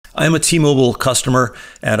I'm a T-Mobile customer,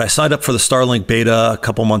 and I signed up for the Starlink beta a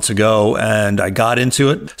couple months ago, and I got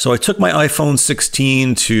into it. So I took my iPhone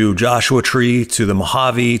 16 to Joshua Tree, to the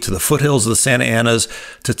Mojave, to the foothills of the Santa Anas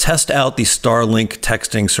to test out the Starlink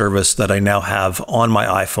texting service that I now have on my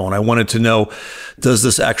iPhone. I wanted to know, does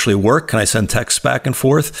this actually work? Can I send texts back and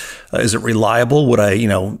forth? Is it reliable? Would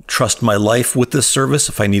I, trust my life with this service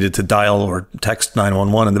if I needed to dial or text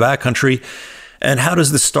 911 in the backcountry? And how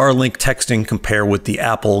does the Starlink texting compare with the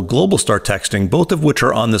Apple Globalstar texting, both of which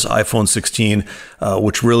are on this iPhone 16,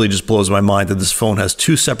 which really just blows my mind that this phone has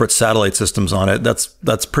two separate satellite systems on it.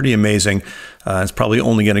 That's pretty amazing. It's probably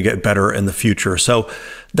only going to get better in the future. So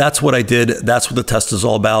that's what I did. That's what the test is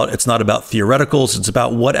all about. It's not about theoreticals. It's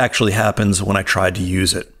about what actually happens when I tried to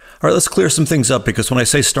use it. All right, let's clear some things up, because when I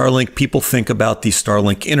say Starlink, people think about the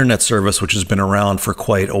Starlink internet service, which has been around for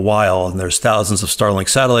quite a while, and there's thousands of Starlink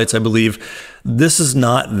satellites, I believe. This is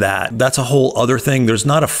not that. That's a whole other thing. There's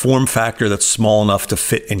not a form factor that's small enough to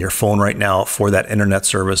fit in your phone right now for that internet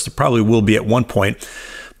service. There probably will be at one point.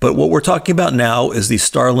 But what we're talking about now is the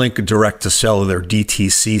Starlink Direct to cellular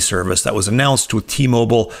DTC service that was announced with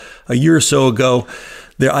T-Mobile a year or so ago.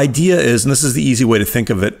 The idea is, and this is the easy way to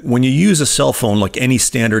think of it, when you use a cell phone, like any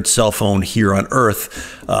standard cell phone here on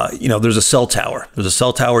Earth, there's a cell tower. There's a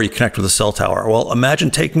cell tower, you connect with a cell tower. Well,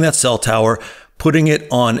 imagine taking that cell tower, putting it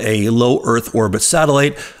on a low Earth orbit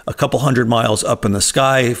satellite, a couple hundred miles up in the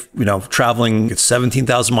sky, traveling at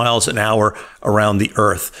 17,000 miles an hour around the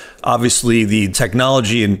Earth. Obviously, the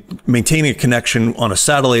technology in maintaining a connection on a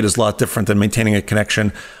satellite is a lot different than maintaining a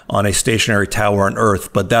connection on a stationary tower on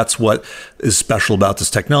Earth, but that's what is special about this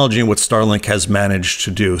technology and what Starlink has managed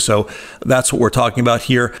to do. So that's what we're talking about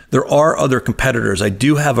here. There are other competitors. I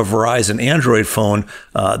do have a Verizon Android phone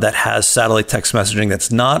that has satellite text messaging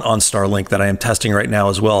that's not on Starlink that I am testing right now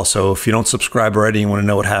as well. So if you don't subscribe already and want to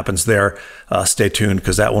know what happens there, stay tuned,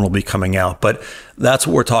 because that one will be coming out. But that's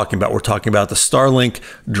what we're talking about. We're talking about the Starlink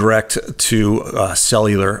Direct to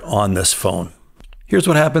cellular on this phone. Here's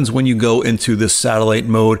what happens when you go into this satellite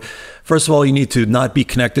mode. First of all, you need to not be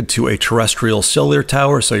connected to a terrestrial cellular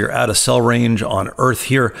tower, so you're out of cell range on Earth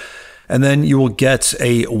here. And then you will get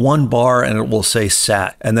a 1 bar and it will say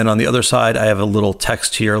SAT. And then on the other side, I have a little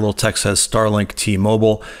text here. A little text says Starlink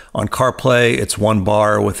T-Mobile. On CarPlay, it's 1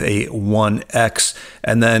 bar with a 1X.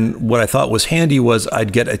 And then what I thought was handy was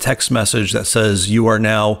I'd get a text message that says you are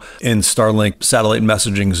now in Starlink satellite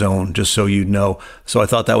messaging zone, just so you know. So I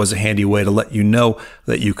thought that was a handy way to let you know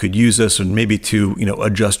that you could use this, and maybe to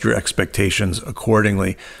adjust your expectations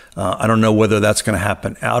accordingly. I don't know whether that's going to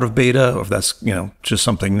happen out of beta or if that's just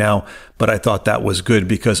something now, but I thought that was good,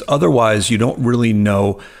 because otherwise you don't really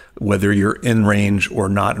know whether you're in range or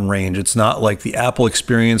not in range. It's not like the Apple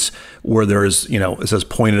experience where there's, it says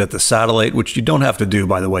pointed at the satellite, which you don't have to do,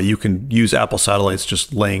 by the way. You can use Apple satellites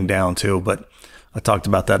just laying down too, but I talked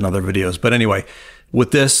about that in other videos. But anyway,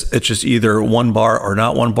 with this, it's just either 1 bar or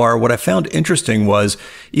not 1 bar. What I found interesting was,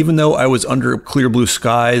 even though I was under clear blue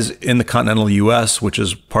skies in the continental US, which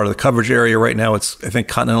is part of the coverage area right now, it's, I think,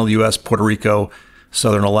 continental US, Puerto Rico,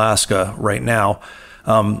 southern Alaska right now,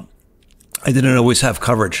 I didn't always have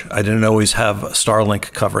coverage. I didn't always have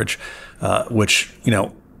Starlink coverage, which,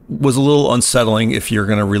 was a little unsettling if you're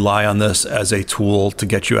going to rely on this as a tool to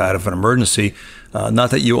get you out of an emergency. Not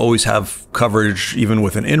that you always have coverage, even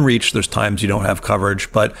with an inReach, there's times you don't have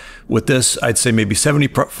coverage. But with this, I'd say maybe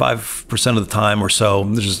 75% of the time or so,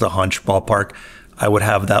 this is just a hunch, ballpark, I would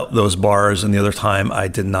have those bars, and the other time I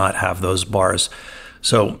did not have those bars.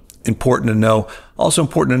 So important to know. Also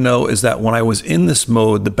important to know is that when I was in this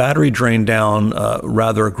mode, the battery drained down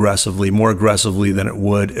rather aggressively, more aggressively than it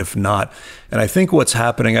would if not. And I think what's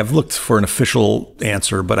happening, I've looked for an official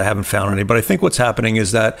answer, but I haven't found any. But I think what's happening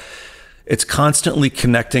is that it's constantly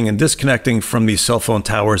connecting and disconnecting from these cell phone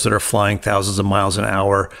towers that are flying thousands of miles an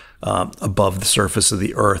hour above the surface of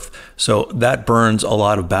the Earth. So that burns a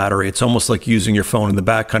lot of battery. It's almost like using your phone in the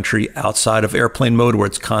backcountry outside of airplane mode, where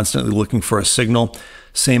it's constantly looking for a signal.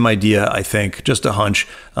 Same idea, I think, just a hunch,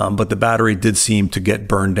 but the battery did seem to get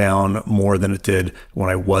burned down more than it did when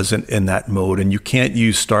I wasn't in that mode. And you can't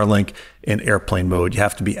use Starlink in airplane mode. You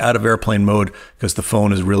have to be out of airplane mode, because the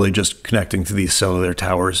phone is really just connecting to these cellular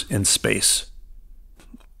towers in space.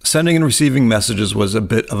 Sending and receiving messages was a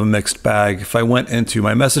bit of a mixed bag. If I went into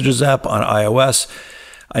my Messages app on iOS,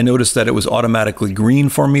 I noticed that it was automatically green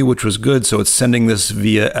for me, which was good. So it's sending this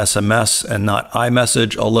via SMS and not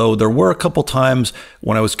iMessage. Although there were a couple times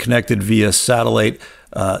when I was connected via satellite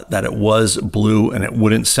that it was blue and it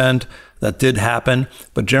wouldn't send. That did happen,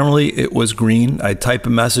 but generally it was green. I'd type a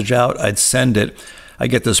message out, I'd send it. I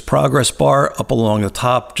get this progress bar up along the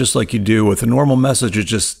top, just like you do with a normal message. It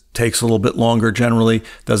just takes a little bit longer generally.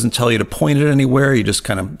 Doesn't tell you to point it anywhere. You just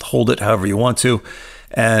kind of hold it however you want to.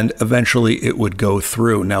 And eventually it would go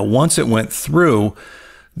through. Now, once it went through,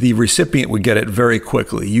 the recipient would get it very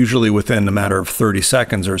quickly, usually within a matter of 30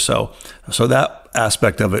 seconds or so. So that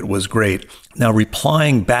aspect of it was great. Now,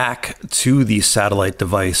 replying back to the satellite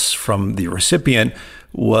device from the recipient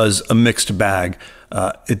was a mixed bag.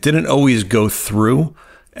 It didn't always go through,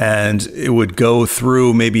 and it would go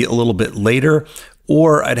through maybe a little bit later,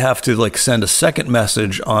 or I'd have to like send a second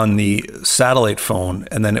message on the satellite phone,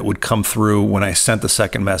 and then it would come through when I sent the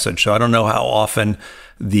second message. So I don't know how often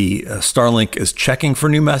the Starlink is checking for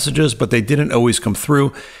new messages, but they didn't always come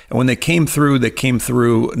through. And when they came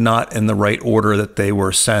through not in the right order that they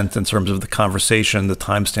were sent in terms of the conversation, the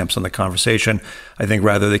timestamps on the conversation. I think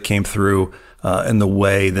rather they came through in the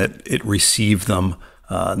way that it received them,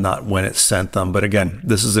 not when it sent them. But again,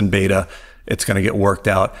 this is in beta. It's going to get worked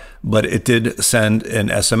out, but it did send in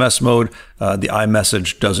SMS mode. The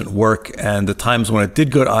iMessage doesn't work. And the times when it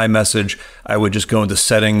did go to iMessage, I would just go into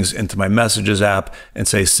settings into my messages app and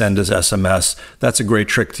say, send as SMS. That's a great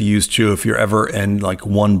trick to use too. If you're ever in like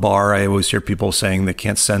one bar, I always hear people saying they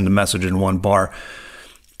can't send a message in one bar.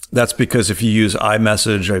 That's because if you use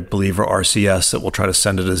iMessage, I believe, or RCS, it will try to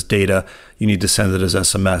send it as data. You need to send it as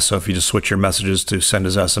SMS. So if you just switch your messages to send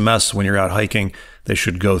as SMS when you're out hiking, they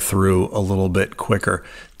should go through a little bit quicker.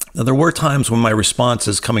 Now, there were times when my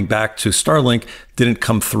responses coming back to Starlink didn't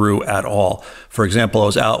come through at all. For example, I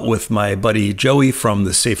was out with my buddy Joey from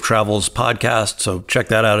the Safe Travels podcast. So check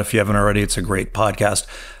that out if you haven't already. It's a great podcast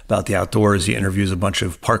about the outdoors. He interviews a bunch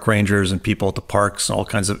of park rangers and people at the parks and all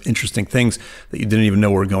kinds of interesting things that you didn't even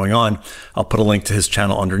know were going on. I'll put a link to his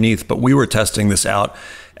channel underneath, but we were testing this out,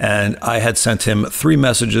 and I had sent him 3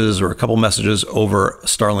 messages or a couple messages over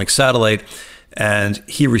Starlink satellite, and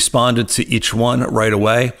he responded to each one right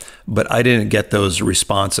away, but I didn't get those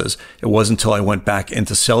responses. It wasn't until I went back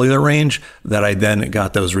into cellular range that I then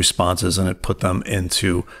got those responses, and it put them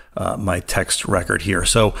into my text record here.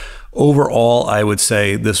 So overall, I would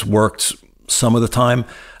say this worked some of the time.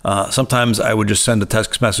 Sometimes I would just send a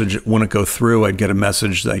text message, it wouldn't go through. I'd get a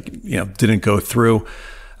message that didn't go through.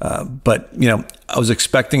 But I was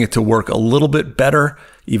expecting it to work a little bit better,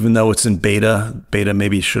 even though it's in beta. Beta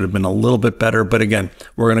maybe should have been a little bit better. But again,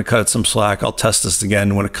 we're going to cut it some slack. I'll test this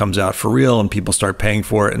again when it comes out for real and people start paying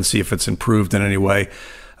for it and see if it's improved in any way.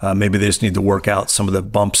 Maybe they just need to work out some of the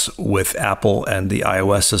bumps with Apple and the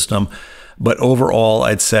iOS system. But overall,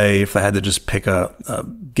 I'd say if I had to just pick a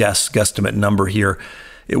guesstimate number here,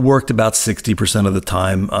 it worked about 60% of the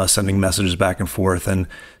time sending messages back and forth, and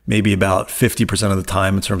maybe about 50% of the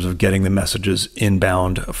time in terms of getting the messages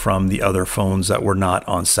inbound from the other phones that were not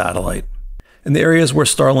on satellite. In the areas where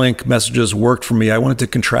Starlink messages worked for me, I wanted to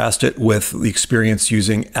contrast it with the experience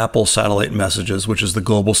using Apple satellite messages, which is the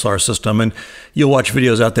Globalstar system. And you'll watch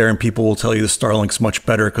videos out there and people will tell you the Starlink's much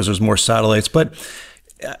better because there's more satellites. But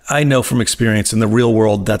I know from experience in the real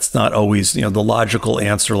world, that's not always, the logical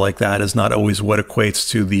answer like that is not always what equates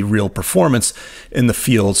to the real performance in the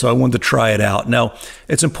field. So I wanted to try it out. Now,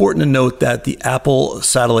 it's important to note that the Apple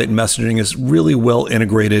satellite messaging is really well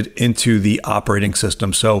integrated into the operating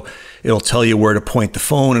system. So it'll tell you where to point the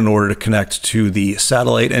phone in order to connect to the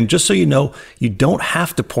satellite. And just so you know, you don't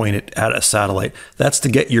have to point it at a satellite. That's to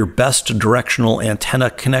get your best directional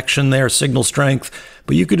antenna connection there, signal strength.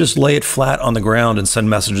 But you could just lay it flat on the ground and send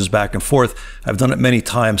messages back and forth. I've done it many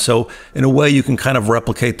times. So in a way, you can kind of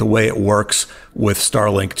replicate the way it works with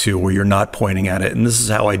Starlink too, where you're not pointing at it. And this is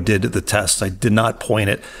how I did the test. I did not point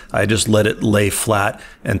it. I just let it lay flat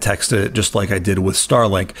and texted it just like I did with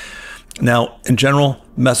Starlink. Now, in general,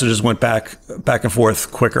 messages went back and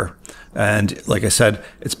forth quicker. And like I said,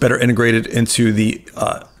 it's better integrated into the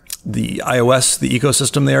iOS, the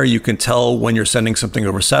ecosystem there. You can tell when you're sending something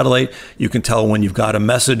over satellite. You can tell when you've got a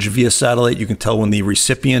message via satellite. You can tell when the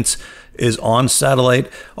recipient is on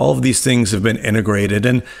satellite. All of these things have been integrated.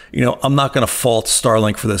 And, I'm not going to fault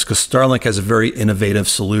Starlink for this because Starlink has a very innovative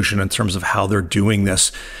solution in terms of how they're doing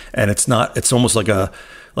this. And it's almost like a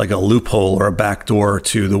loophole or a backdoor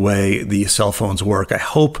to the way the cell phones work. I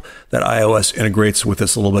hope that iOS integrates with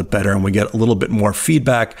this a little bit better and we get a little bit more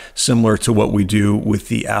feedback similar to what we do with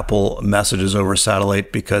the Apple messages over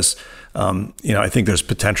satellite because, I think there's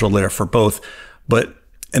potential there for both. But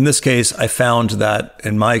in this case, I found that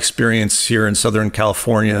in my experience here in Southern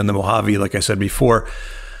California and the Mojave, like I said before,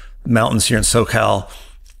 mountains here in SoCal,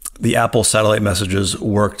 the Apple satellite messages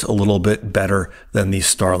worked a little bit better than the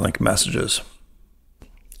Starlink messages.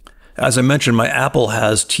 As I mentioned, my Apple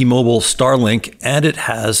has T-Mobile Starlink and it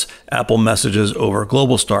has Apple Messages over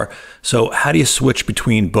Globalstar. So how do you switch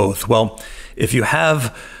between both? Well, if you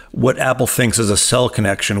have what Apple thinks is a cell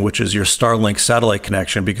connection, which is your Starlink satellite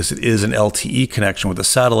connection, because it is an LTE connection with a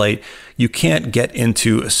satellite, you can't get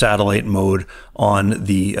into satellite mode on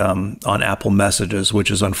the on Apple Messages,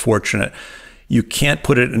 which is unfortunate. You can't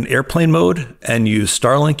put it in airplane mode and use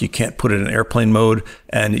Starlink. You can't put it in airplane mode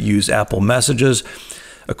and use Apple Messages.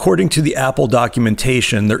 According to the Apple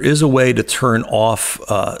documentation, there is a way to turn off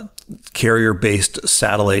carrier-based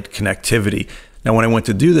satellite connectivity. Now, when I went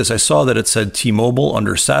to do this, I saw that it said T-Mobile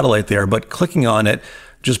under satellite there, but clicking on it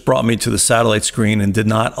just brought me to the satellite screen and did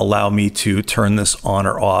not allow me to turn this on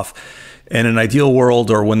or off. In an ideal world,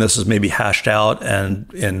 or when this is maybe hashed out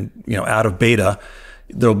and out of beta,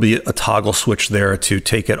 there'll be a toggle switch there to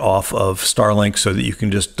take it off of Starlink so that you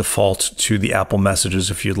can just default to the Apple Messages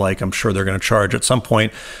if you'd like. I'm sure they're going to charge at some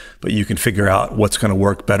point, but you can figure out what's going to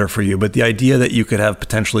work better for you. But the idea that you could have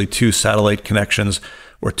potentially two satellite connections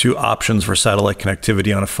or two options for satellite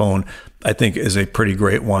connectivity on a phone, I think is a pretty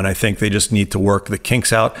great one. I think they just need to work the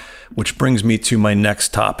kinks out, which brings me to my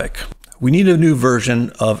next topic. We need a new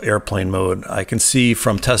version of airplane mode. I can see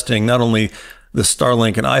from testing not only the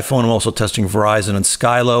Starlink and iPhone, I'm also testing Verizon and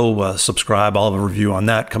Skylo. Subscribe, I'll have a review on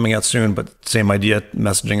that coming out soon, but same idea,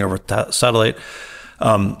 messaging over satellite.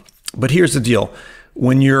 But here's the deal.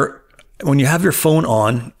 When you have your phone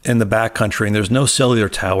on in the backcountry and there's no cellular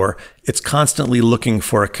tower, it's constantly looking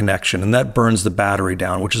for a connection, and that burns the battery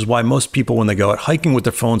down, which is why most people, when they go out hiking with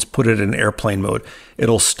their phones, put it in airplane mode.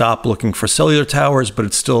 It'll stop looking for cellular towers, but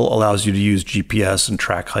it still allows you to use GPS and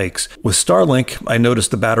track hikes. With Starlink, I noticed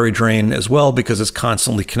the battery drain as well because it's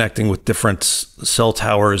constantly connecting with different cell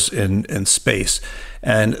towers in space.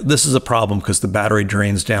 And this is a problem because the battery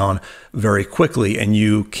drains down very quickly, and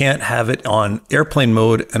you can't have it on airplane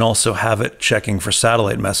mode and also have it checking for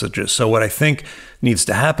satellite messages. So what I think needs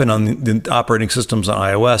to happen on the operating systems on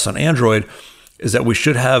iOS, on Android, is that we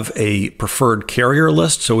should have a preferred carrier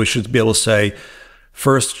list. So we should be able to say,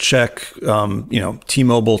 first check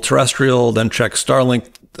T-Mobile terrestrial, then check Starlink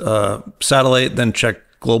satellite, then check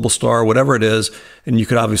Globalstar, whatever it is. And you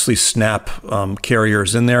could obviously snap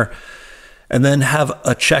carriers in there. And then have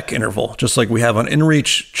a check interval, just like we have on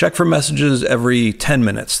InReach. Check for messages every 10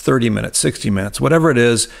 minutes, 30 minutes, 60 minutes, whatever it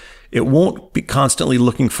is. It won't be constantly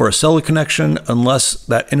looking for a cellular connection unless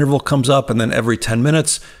that interval comes up, and then every 10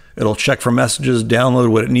 minutes, it'll check for messages,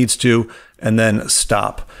 download what it needs to, and then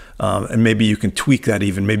stop. And maybe you can tweak that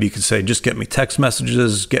even. Maybe you can say, just get me text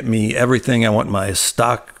messages, get me everything. I want my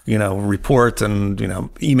stock, report and,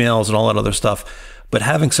 emails and all that other stuff. But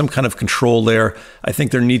having some kind of control there, I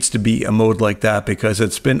think there needs to be a mode like that, because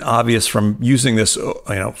it's been obvious from using this,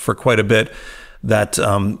 for quite a bit, that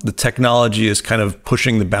the technology is kind of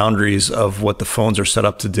pushing the boundaries of what the phones are set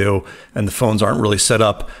up to do, and the phones aren't really set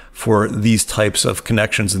up for these types of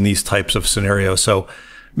connections and these types of scenarios. So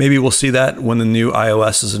maybe we'll see that when the new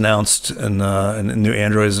iOS is announced and the new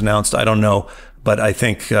Android is announced. I don't know, but I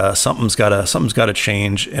think something's got to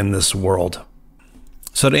change in this world.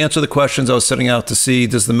 So to answer the questions I was setting out to see,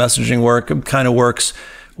 does the messaging work? It kind of works.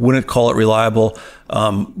 Wouldn't call it reliable.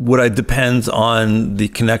 Would I depend on the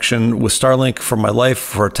connection with Starlink for my life,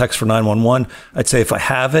 for a text for 911? I'd say if I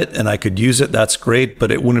have it and I could use it, that's great,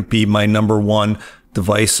 but it wouldn't be my number one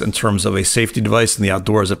device in terms of a safety device in the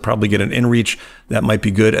outdoors. I'd probably get an InReach. That might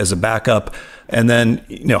be good as a backup. And then,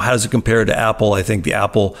 how does it compare to Apple? I think the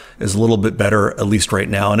Apple is a little bit better, at least right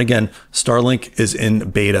now. And again, Starlink is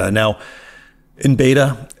in beta. Now, in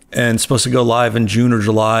beta and supposed to go live in June or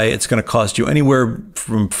July, it's going to cost you anywhere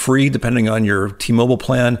from free, depending on your T-Mobile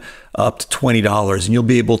plan, up to $20. And you'll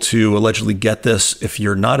be able to allegedly get this if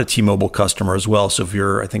you're not a T-Mobile customer as well. So if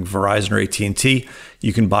you're, I think, Verizon or AT&T,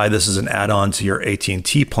 you can buy this as an add-on to your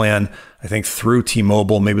AT&T plan, I think through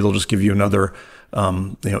T-Mobile. Maybe they'll just give you another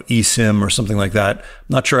eSIM or something like that.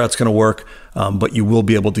 Not sure how it's going to work, but you will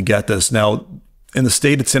be able to get this. Now, in the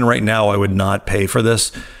state it's in right now, I would not pay for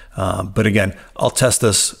this. But again, I'll test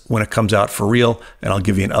this when it comes out for real, and I'll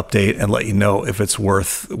give you an update and let you know if it's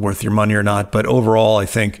worth your money or not. But overall, I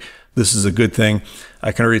think this is a good thing.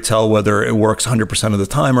 I can already tell whether it works 100% of the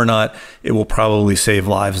time or not. It will probably save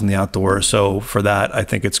lives in the outdoors. So for that, I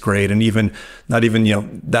think it's great. And even not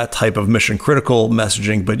even that type of mission critical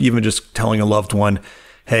messaging, but even just telling a loved one,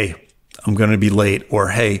 hey, I'm going to be late, or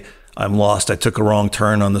hey, I'm lost. I took a wrong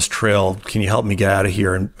turn on this trail. Can you help me get out of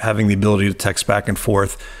here? And having the ability to text back and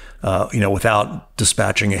forth, without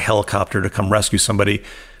dispatching a helicopter to come rescue somebody,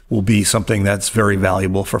 will be something that's very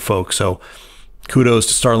valuable for folks. So kudos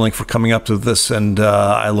to Starlink for coming up to this. And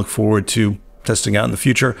I look forward to testing out in the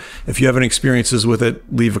future. If you have any experiences with it,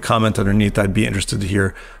 leave a comment underneath. I'd be interested to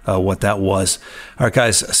hear what that was. All right,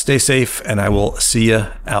 guys, stay safe, and I will see you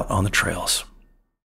out on the trails.